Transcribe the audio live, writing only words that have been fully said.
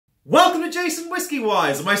Welcome to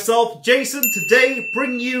JasonWhiskyWise, and myself, Jason, today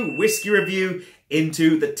bring you whiskey review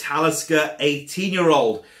into the Talisker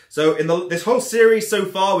 18-year-old. So in this whole series so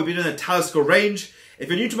far, we've been in the Talisker range. If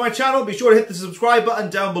you're new to my channel, be sure to hit the subscribe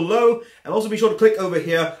button down below, and also be sure to click over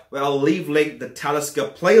here where I'll leave link the Talisker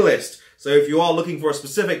playlist. So if you are looking for a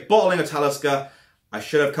specific bottling of Talisker, I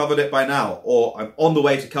should have covered it by now, or I'm on the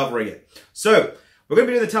way to covering it. So we're going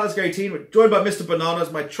to be doing the Talisker 18. We're joined by Mr.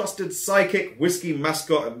 Bananas, my trusted psychic whiskey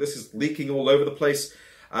mascot, and this is leaking all over the place.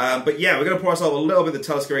 But yeah, we're going to pour ourselves a little bit of the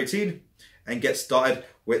Talisker 18 and get started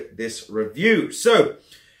with this review. So,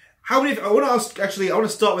 I want to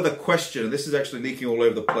start with a question. This is actually leaking all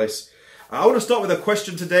over the place. I want to start with a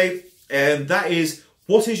question today, and that is,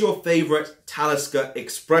 what is your favorite Talisker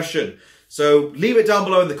expression? So leave it down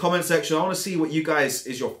below in the comment section. I want to see what you guys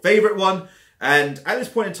is your favorite one. And at this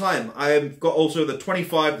point in time, I've got also the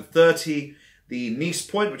 25, the 30, the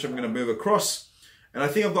Neist point, which I'm going to move across. And I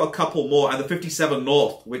think I've got a couple more, and the 57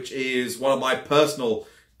 North, which is one of my personal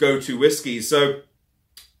go-to whiskies. So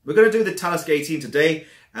we're going to do the Talisker 18 today,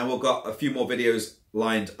 and we've got a few more videos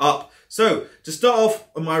lined up. So to start off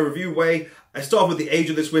on my review way, I start off with the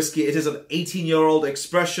age of this whiskey. It is an 18-year-old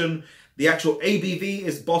expression. The actual ABV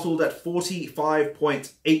is bottled at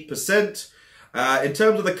 45.8%. In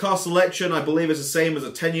terms of the cask selection, I believe it's the same as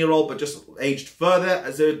a 10-year-old, but just aged further,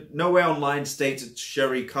 as there nowhere online states it's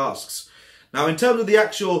sherry casks. Now, in terms of the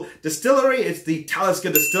actual distillery, it's the Talisker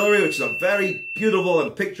Distillery, which is a very beautiful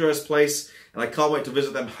and picturesque place, and I can't wait to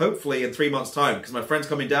visit them, hopefully in 3 months' time, because my friend's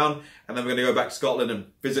coming down, and then we're going to go back to Scotland and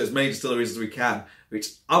visit as many distilleries as we can,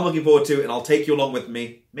 which I'm looking forward to, and I'll take you along with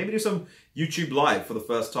me. Maybe do some YouTube Live for the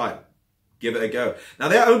first time. Give it a go. Now,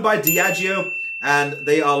 they're owned by Diageo, and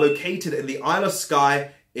they are located in the Isle of Skye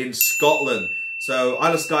in Scotland. So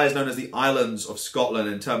Isle of Skye is known as the Islands of Scotland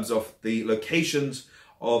in terms of the locations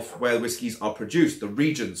of where whiskies are produced, the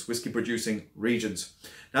regions, whiskey producing regions.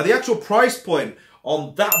 Now the actual price point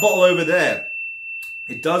on that bottle over there,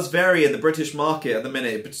 it does vary in the British market at the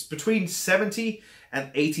minute. It's between 70 and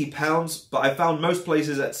 80 pounds, but I found most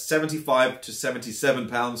places at 75 to 77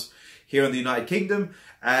 pounds here in the United Kingdom.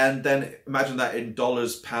 And then imagine that in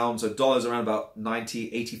dollars, pounds. So dollars around about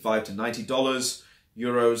 90, 85 to $90.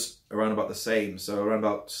 Euros around about the same. So around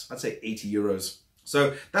about, I'd say 80 euros.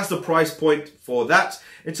 So that's the price point for that.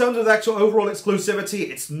 In terms of the actual overall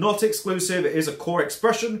exclusivity, it's not exclusive. It is a core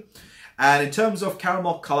expression. And in terms of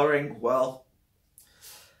caramel coloring, well,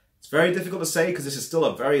 it's very difficult to say because this is still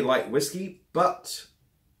a very light whiskey. But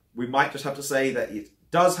we might just have to say that it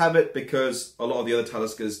does have it because a lot of the other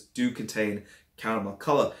Taliskers do contain caramel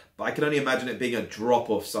color, but I can only imagine it being a drop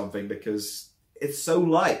of something because it's so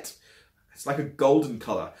light. It's like a golden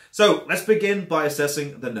color. So let's begin by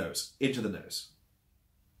assessing the nose, into the nose.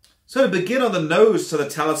 So to begin on the nose to the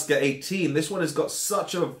Talisker 18, this one has got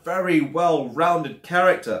such a very well-rounded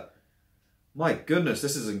character. My goodness,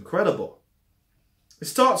 this is incredible. It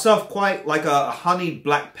starts off quite like a honeyed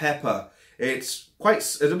black pepper. It's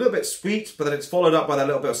a little bit sweet, but then it's followed up by that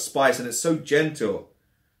little bit of spice, and it's so gentle.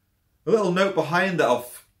 A little note behind that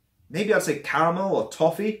of, maybe I'd say caramel or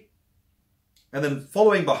toffee. And then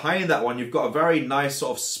following behind that one, you've got a very nice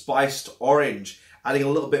sort of spiced orange, adding a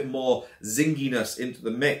little bit more zinginess into the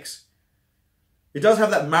mix. It does have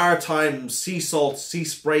that maritime sea salt, sea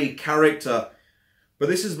spray character, but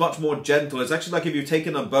this is much more gentle. It's actually like if you've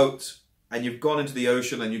taken a boat and you've gone into the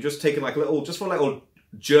ocean and you've just taken like a little, just for a little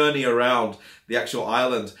journey around the actual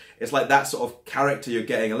island. It's like that sort of character you're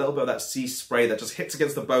getting, a little bit of that sea spray that just hits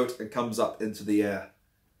against the boat and comes up into the air.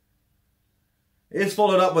 It is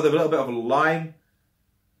followed up with a little bit of a lime.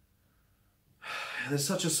 There's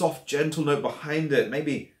such a soft, gentle note behind it.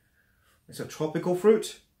 Maybe it's a tropical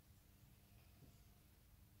fruit.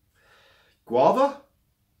 Guava?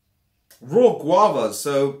 Raw guavas.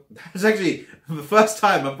 So that's actually the first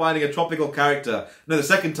time I'm finding a tropical character. No, the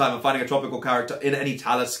second time I'm finding a tropical character in any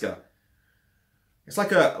Talisker. It's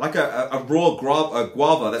like a raw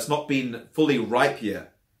guava that's not been fully ripe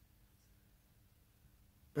yet.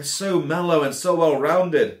 But so mellow and so well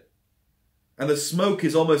rounded. And the smoke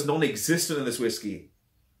is almost non-existent in this whiskey.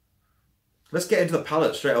 Let's get into the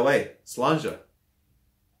palate straight away. Slanger.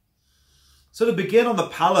 So to begin on the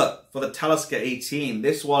palate for the Talisker 18,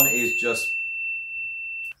 this one is just,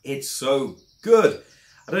 it's so good.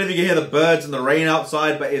 I don't know if you can hear the birds and the rain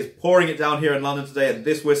outside, but it's pouring it down here in London today, and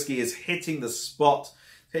this whiskey is hitting the spot,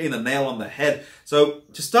 hitting the nail on the head. So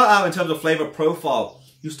to start out in terms of flavor profile,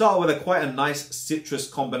 you start with quite a nice citrus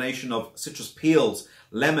combination of citrus peels,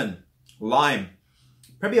 lemon, lime,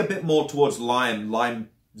 probably a bit more towards lime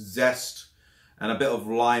zest, and a bit of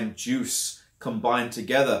lime juice combined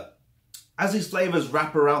together. As these flavors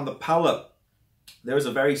wrap around the palate, there is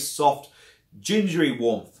a very soft, gingery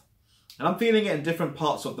warmth. And I'm feeling it in different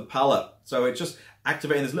parts of the palate. So it's just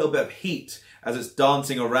activating this little bit of heat as it's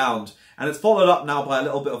dancing around. And it's followed up now by a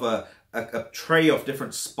little bit of a tray of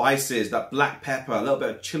different spices, that black pepper, a little bit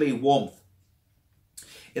of chili warmth.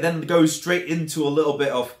 It then goes straight into a little bit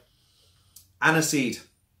of aniseed,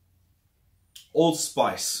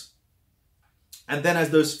 allspice. And then as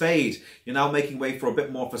those fade, you're now making way for a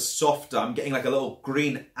bit more of a softer, I'm getting like a little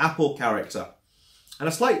green apple character. And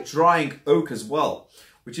a slight drying oak as well,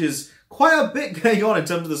 which is quite a bit going on in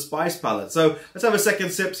terms of the spice palette. So let's have a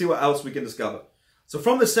second sip, see what else we can discover. So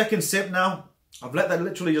from the second sip now, I've let that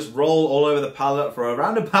literally just roll all over the palette for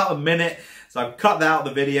around about a minute. So I've cut that out of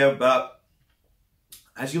the video, but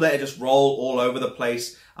as you let it just roll all over the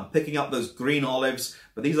place, I'm picking up those green olives,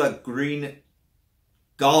 but these are green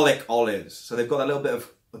garlic olives. So they've got a little bit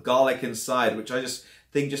of garlic inside, which I just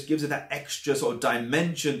think just gives it that extra sort of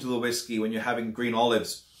dimension to the whiskey when you're having green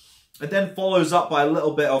olives. It then follows up by a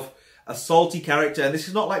little bit of a salty character. And this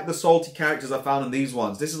is not like the salty characters I found in these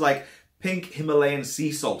ones. This is like pink Himalayan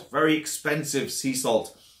sea salt, very expensive sea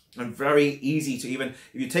salt and very easy to even,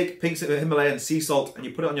 if you take pink Himalayan sea salt and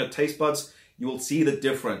you put it on your taste buds, you will see the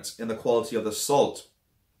difference in the quality of the salt.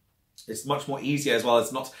 It's much more easier as well.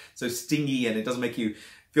 It's not so stingy and it doesn't make you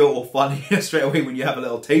feel all funny straight away when you have a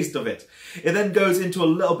little taste of it. It then goes into a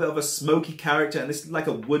little bit of a smoky character, and this is like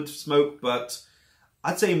a wood smoke, but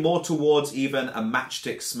I'd say more towards even a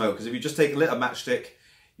matchstick smoke. Because if you just take a little matchstick,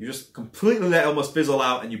 you just completely let it almost fizzle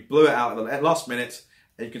out and you blow it out at the last minute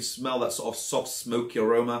and you can smell that sort of soft smoky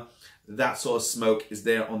aroma. That sort of smoke is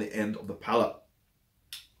there on the end of the palate.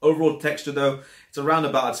 Overall texture though, it's around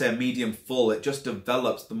about, I'd say, a medium full. It just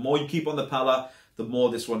develops. The more you keep on the palate, the more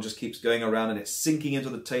this one just keeps going around and it's sinking into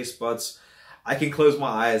the taste buds. I can close my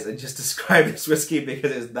eyes and just describe this whiskey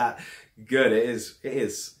because it's that good. It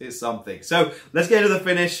is something. So let's get into the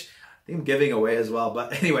finish. I think I'm giving away as well,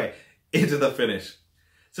 but anyway, into the finish.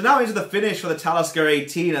 So now into the finish for the Talisker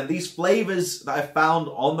 18, and these flavors that I found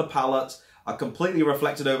on the palate are completely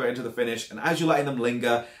reflected over into the finish. And as you're letting them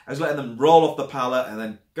linger, as you're letting them roll off the palate and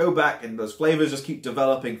then go back, and those flavors just keep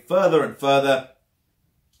developing further and further,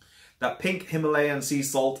 that pink Himalayan sea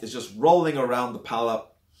salt is just rolling around the palate.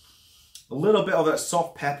 A little bit of that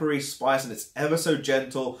soft peppery spice, and it's ever so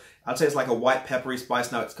gentle. I'd say it's like a white peppery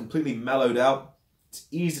spice now. It's completely mellowed out. It's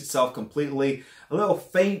eased itself completely. A little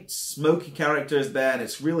faint smoky character is there, and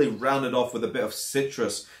it's really rounded off with a bit of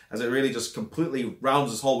citrus as it really just completely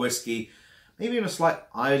rounds this whole whiskey. Maybe even a slight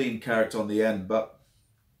iodine character on the end, but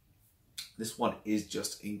this one is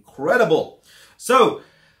just incredible. So,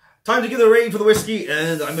 time to give the rating for the whiskey,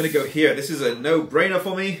 and I'm going to go here. This is a no-brainer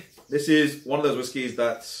for me. This is one of those whiskeys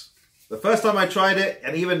that the first time I tried it,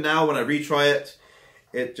 and even now when I retry it,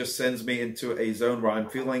 it just sends me into a zone where I'm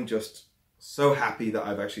feeling just so happy that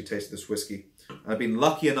I've actually tasted this whiskey. I've been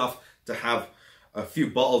lucky enough to have a few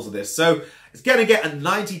bottles of this. So it's going to get a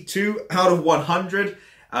 92 out of 100.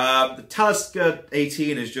 The Talisker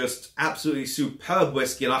 18 is just absolutely superb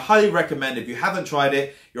whiskey, and I highly recommend, if you haven't tried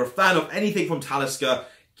it, you're a fan of anything from Talisker,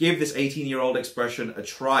 give this 18-year-old expression a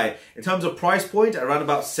try. In terms of price point, around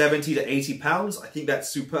about 70 to 80 pounds, I think that's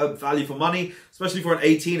superb value for money, especially for an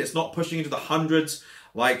 18. It's not pushing into the hundreds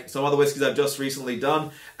like some other whiskies I've just recently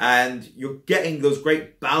done, and you're getting those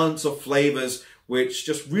great balance of flavors which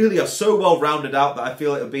just really are so well rounded out that I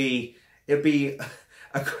feel it'd be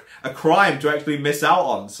a crime to actually miss out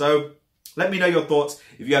on. So let me know your thoughts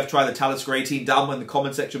if you have tried the Talisker 18 down in the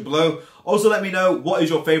comment section below. Also let me know what is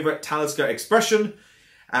your favorite Talisker expression.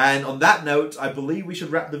 And on that note, I believe we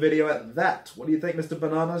should wrap the video at that. What do you think, Mr.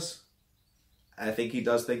 Bananas? I think he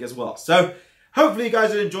does think as well. So hopefully you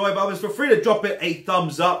guys did enjoy. But feel free to drop it a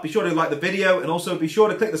thumbs up. Be sure to like the video, and also be sure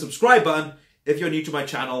to click the subscribe button if you're new to my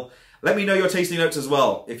channel. Let me know your tasting notes as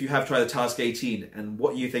well if you have tried the Talisker 18 and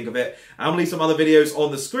what you think of it. I'm going to leave some other videos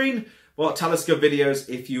on the screen, for Talisker videos,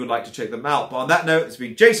 if you would like to check them out. But on that note, it's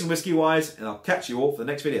been JasonWhiskyWise, and I'll catch you all for the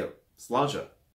next video. Sláinte.